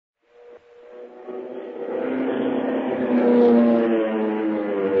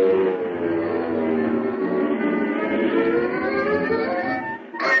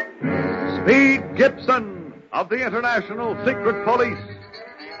of the International Secret Police.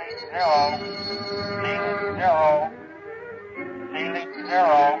 Zero. Ceiling zero. Ceiling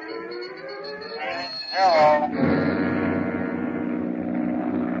zero. Ceiling zero.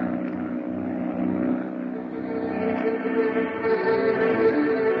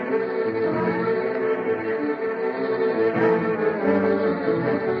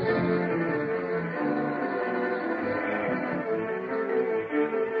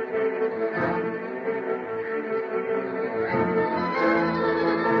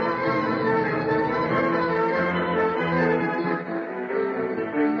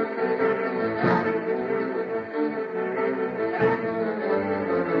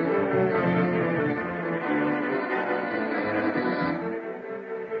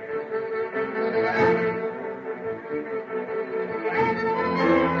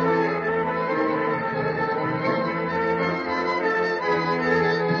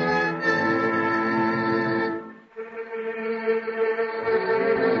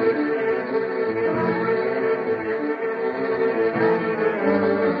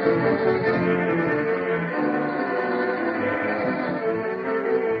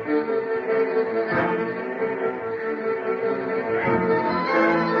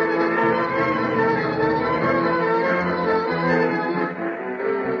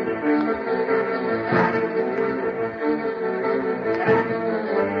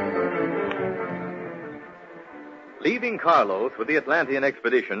 Leaving Carlos with the Atlantean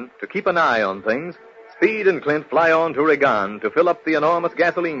expedition to keep an eye on things, Speed and Clint fly on to Regan to fill up the enormous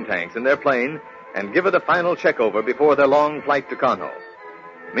gasoline tanks in their plane and give it a final check-over before their long flight to Kano.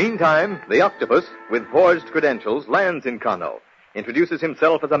 Meantime, the Octopus, with forged credentials, lands in Kano, introduces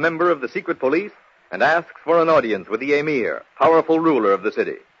himself as a member of the secret police, and asks for an audience with the Emir, powerful ruler of the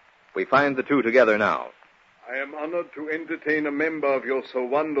city. We find the two together now. I am honored to entertain a member of your so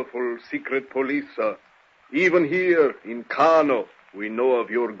wonderful secret police, sir. Even here in Kano, we know of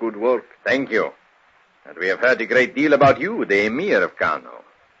your good work. Thank you. And we have heard a great deal about you, the Emir of Kano.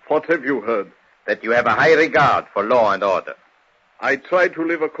 What have you heard? That you have a high regard for law and order. I try to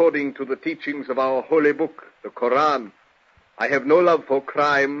live according to the teachings of our holy book, the Quran. I have no love for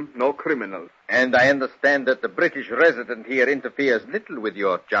crime nor criminals. And I understand that the British resident here interferes little with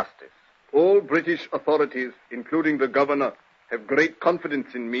your justice. All British authorities, including the governor, have great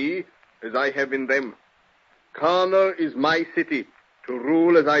confidence in me as I have in them. Kano is my city, to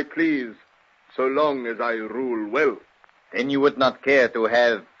rule as I please, so long as I rule well. Then you would not care to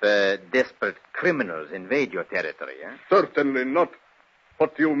have desperate criminals invade your territory, eh? Certainly not.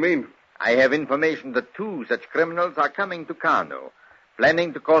 What do you mean? I have information that 2 such criminals are coming to Kano,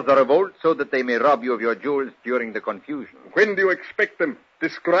 planning to cause a revolt so that they may rob you of your jewels during the confusion. When do you expect them?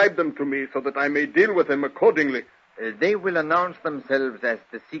 Describe them to me so that I may deal with them accordingly. They will announce themselves as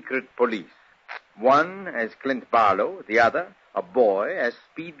the secret police. One as Clint Barlow, the other, a boy, as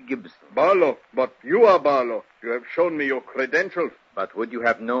Speed Gibson. Barlow? But you are Barlow. You have shown me your credentials. But would you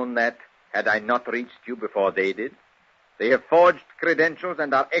have known that had I not reached you before they did? They have forged credentials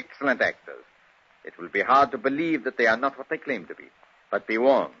and are excellent actors. It will be hard to believe that they are not what they claim to be. But be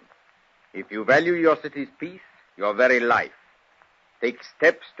warned. If you value your city's peace, your very life, take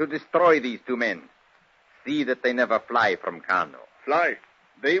steps to destroy these 2 men. See that they never fly from Kano. Fly?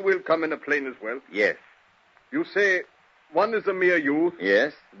 They will come in a plane as well? Yes. You say one is a mere youth?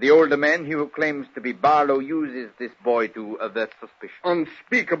 Yes. The older man, he who claims to be Barlow, uses this boy to avert suspicion.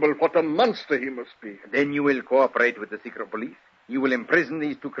 Unspeakable. What a monster he must be. Then you will cooperate with the secret police? You will imprison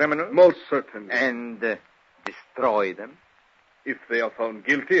these 2 criminals? Most certainly. And destroy them? If they are found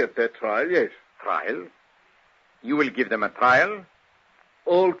guilty at their trial, yes. Trial? You will give them a trial?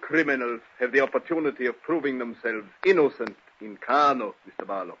 All criminals have the opportunity of proving themselves innocent in Kano, Mr.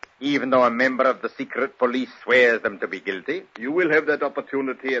 Barlow. Even though a member of the secret police swears them to be guilty? You will have that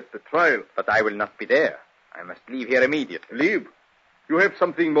opportunity at the trial. But I will not be there. I must leave here immediately. Leave? You have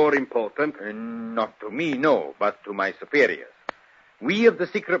something more important? Not to me, no, but to my superiors. We of the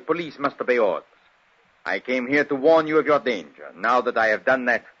secret police must obey orders. I came here to warn you of your danger. Now that I have done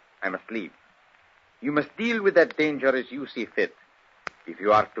that, I must leave. You must deal with that danger as you see fit. If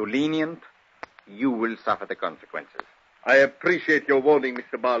you are too lenient, you will suffer the consequences. I appreciate your warning,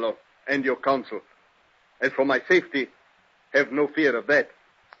 Mr. Barlow, and your counsel. As for my safety, have no fear of that.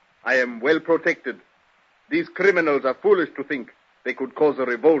 I am well protected. These criminals are foolish to think they could cause a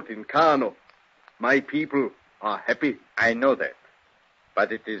revolt in Kano. My people are happy. I know that.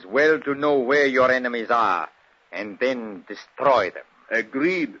 But it is well to know where your enemies are, and then destroy them.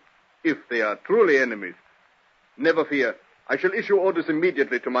 Agreed, if they are truly enemies. Never fear. I shall issue orders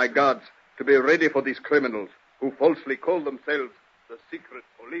immediately to my guards to be ready for these criminals who falsely call themselves the secret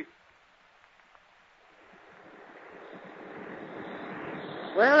police.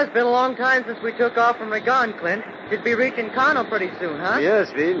 Well, it's been a long time since we took off from Regan, Clint. Should be reaching Kano pretty soon, huh? Yes,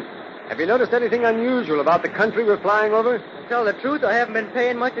 Speed. Have you noticed anything unusual about the country we're flying over? To tell the truth, I haven't been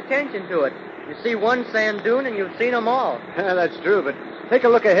paying much attention to it. You see one sand dune and you've seen them all. That's true, but take a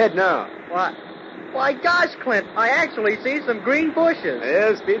look ahead now. What? Why, gosh, Clint, I actually see some green bushes.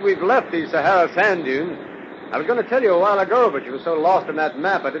 Yes, Speed, we've left the Sahara sand dunes. I was going to tell you a while ago, but you were so lost in that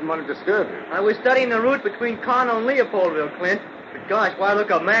map, I didn't want to disturb you. I was studying the route between Kano and Leopoldville, Clint. But gosh, why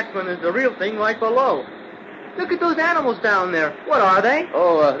look up maps when there's the real thing right below? Look at those animals down there. What are they?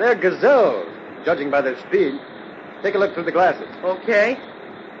 Oh, they're gazelles, judging by their speed. Take a look through the glasses. Okay.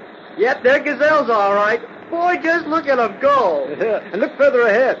 Yep, they're gazelles, all right. Boy, just look at them go. And look further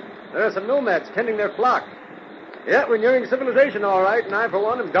ahead. There are some nomads tending their flock. Yeah, we're nearing civilization, all right, and I, for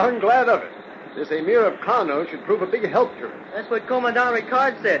one, am darn glad of it. This emir of Kano should prove a big help to us. That's what Commandant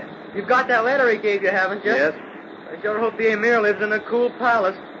Ricard said. You've got that letter he gave you, haven't you? Yes. I sure hope the emir lives in a cool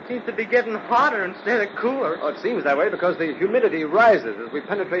palace. Seems to be getting hotter instead of cooler. Oh, it seems that way because the humidity rises as we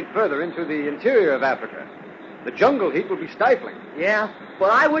penetrate further into the interior of Africa. The jungle heat will be stifling. Yeah,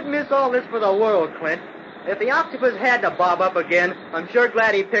 but I wouldn't miss all this for the world, Clint. If the Octopus had to bob up again, I'm sure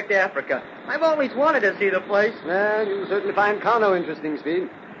glad he picked Africa. I've always wanted to see the place. Well, you'll certainly find Kano interesting, Speed.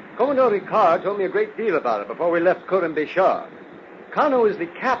 Commodore Ricard told me a great deal about it before we left Khorram Beshar. Kano is the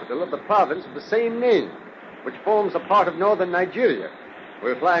capital of the province of the same name, which forms a part of northern Nigeria.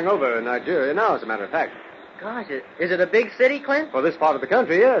 We're flying over Nigeria now, as a matter of fact. Gosh, is it a big city, Clint? For this part of the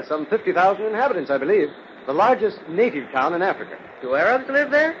country, yes. Some 50,000 inhabitants, I believe. The largest native town in Africa. Do Arabs live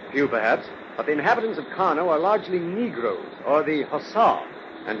there? Few, perhaps. But the inhabitants of Kano are largely Negroes, or the Hossa,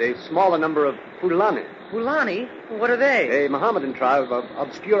 and a smaller number of Fulani. Fulani? What are they? A Mohammedan tribe of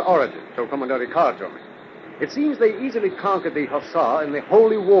obscure origin, so Commodore Ricard told me. It seems they easily conquered the Hossa in the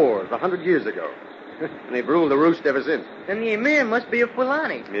Holy Wars 100 years ago. And they've ruled the roost ever since. Then the emir must be a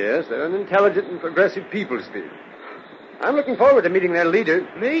Fulani. Yes, they're an intelligent and progressive people, Speed. I'm looking forward to meeting their leader.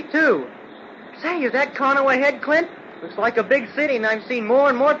 Me, too. Say, is that Kano ahead, Clint? Looks like a big city, and I've seen more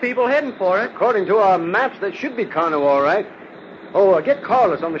and more people heading for it. According to our maps, that should be Kano, all right. Oh, get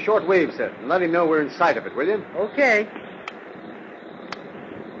Carlos on the short wave set and let him know we're in sight of it, will you? Okay.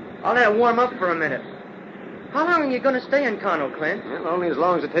 I'll let it warm up for a minute. How long are you going to stay in Kano, Clint? Well, only as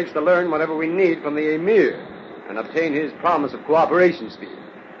long as it takes to learn whatever we need from the emir and obtain his promise of cooperation, Speed.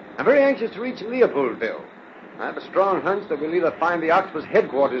 I'm very anxious to reach Leopoldville. I have a strong hunch that we'll either find the Octopus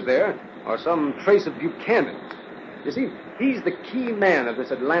headquarters there or some trace of Buchanan. You see, he's the key man of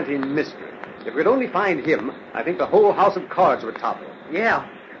this Atlantean mystery. If we'd only find him, I think the whole house of cards would topple. Yeah.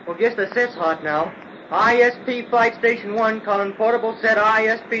 Well, guess the set's hot now. ISP Flight Station 1 calling portable set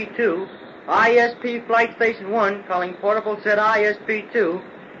ISP 2. ISP Flight Station 1 calling portable set ISP 2.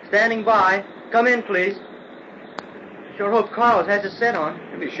 Standing by. Come in, please. Sure hope Carlos has his set on.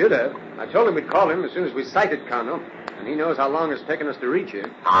 And he should have. I told him we'd call him as soon as we sighted Kano, and he knows how long it's taken us to reach here.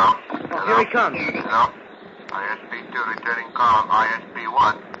 Hello? Oh, here he comes. Hello? ISP 2 returning call on ISP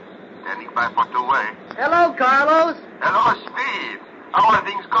 1. Standing by for two-way. Hello, Carlos. Hello, Speed. How are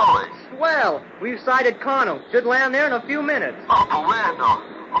things going? Swell. We've sighted Kano. Should land there in a few minutes. Oh, bueno.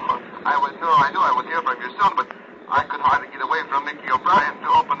 Oh, I knew I would hear from you soon, but I could hardly get away from Mickey O'Brien to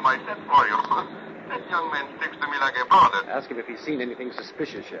open my set for you. That young man sticks to me like a brother. Ask him if he's seen anything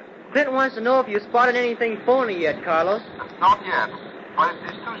suspicious yet. Clint wants to know if you spotted anything phony yet, Carlos. Not yet, but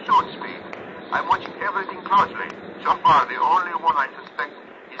it is too soon, Speed. I'm watching everything closely. So far, the only one I suspect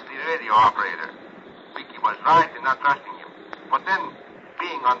is the radio operator. Mickey was right in not trusting him. But then,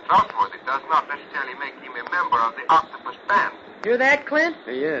 being untrustworthy does not necessarily make him a member of the Octopus band. Hear that, Clint?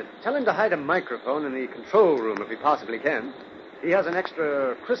 Yes. Tell him to hide a microphone in the control room if he possibly can. He has an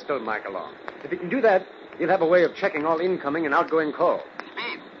extra crystal mic along. If he can do that, he'll have a way of checking all incoming and outgoing calls.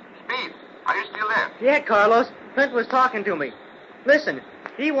 Speed, are you still there? Yeah, Carlos. Clint was talking to me. Listen,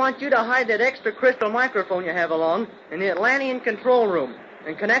 he wants you to hide that extra crystal microphone you have along in the Atlantean control room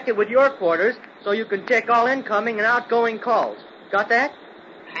and connect it with your quarters so you can check all incoming and outgoing calls. Got that?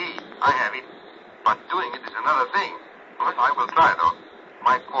 See, I have it. But doing it is another thing. But I will try, though.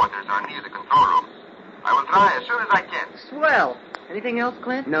 My quarters are near the control room. I will try as soon as I can. Swell. Anything else,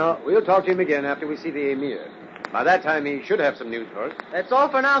 Clint? No, we'll talk to him again after we see the emir. By that time, he should have some news for us. That's all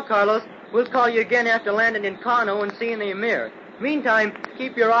for now, Carlos. We'll call you again after landing in Kano and seeing the emir. Meantime,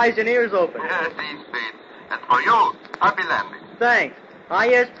 keep your eyes and ears open. Yes, Speed. And for you, happy landing. Thanks.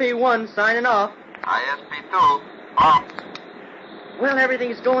 ISP-1 signing off. ISP-2, off. Well,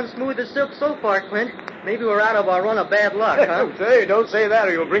 everything's going smooth as silk so far, Clint. Maybe we're out of our run of bad luck, huh? Don't say that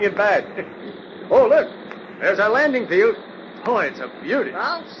or you'll bring it back. Oh, look. There's our landing field. Oh, it's a beauty.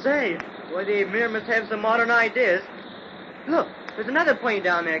 I'll say. Boy, the emir must have some modern ideas. Look, There's another plane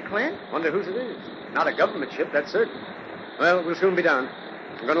down there, Clint. Wonder whose it is. Not a government ship, that's certain. Well, we'll soon be down.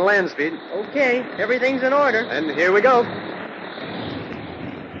 I'm going to land, Speed. Okay, everything's in order. And here we go.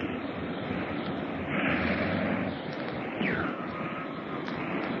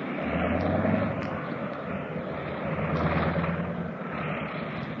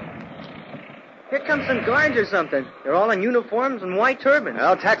 Here comes some guards or something. They're all in uniforms and white turbans.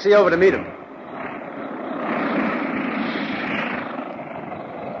 I'll taxi over to meet them.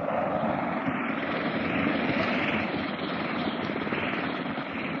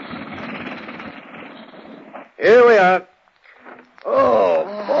 Here we are. Oh,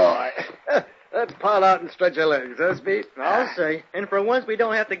 boy. Let's pile out and stretch our legs, huh, Speed? I'll say. And for once, we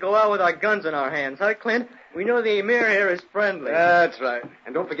don't have to go out with our guns in our hands, huh, Clint? We know the Emir here is friendly. That's right.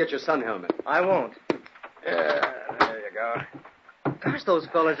 And don't forget your sun helmet. I won't. Yeah, there you go. Gosh, those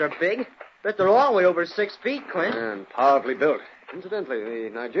fellas are big. Bet they're all way over 6 feet, Clint. And powerfully built. Incidentally,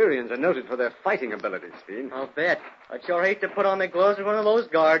 the Nigerians are noted for their fighting abilities, Speed. I'll bet. I'd sure hate to put on the gloves of one of those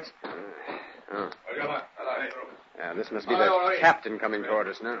guards. Oh. Yeah, this must be the captain coming toward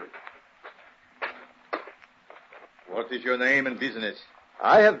us now. What is your name and business?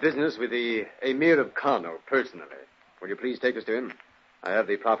 I have business with the Emir of Kano, personally. Will you please take us to him? I have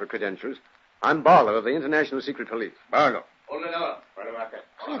the proper credentials. I'm Barlow of the International Secret Police. Barlow.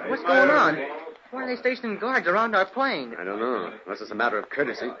 Clint, what's going on? Why are they stationing guards around our plane? I don't know, unless it's a matter of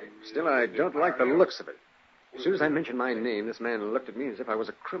courtesy. Still, I don't like the looks of it. As soon as I mentioned my name, this man looked at me as if I was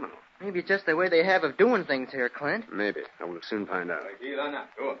a criminal. Maybe it's just the way they have of doing things here, Clint. Maybe. I will soon find out.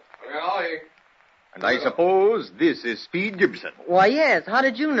 And I suppose this is Speed Gibson. Why, yes. How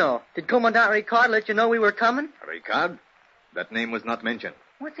did you know? Did Commandant Ricard let you know we were coming? Ricard? That name was not mentioned.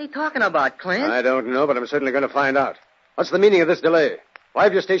 What's he talking about, Clint? I don't know, but I'm certainly going to find out. What's the meaning of this delay? Why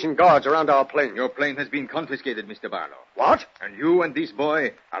have you stationed guards around our plane? Your plane has been confiscated, Mr. Barlow. What? And you and this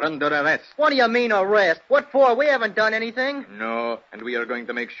boy are under arrest. What do you mean, arrest? What for? We haven't done anything. No, and we are going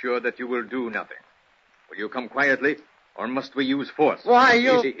to make sure that you will do nothing. Will you come quietly, or must we use force? Why,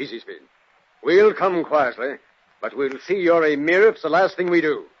 you... Easy, Speed. We'll come quietly, but we'll see your Emir if it's the last thing we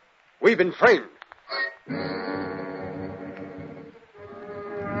do. We've been framed.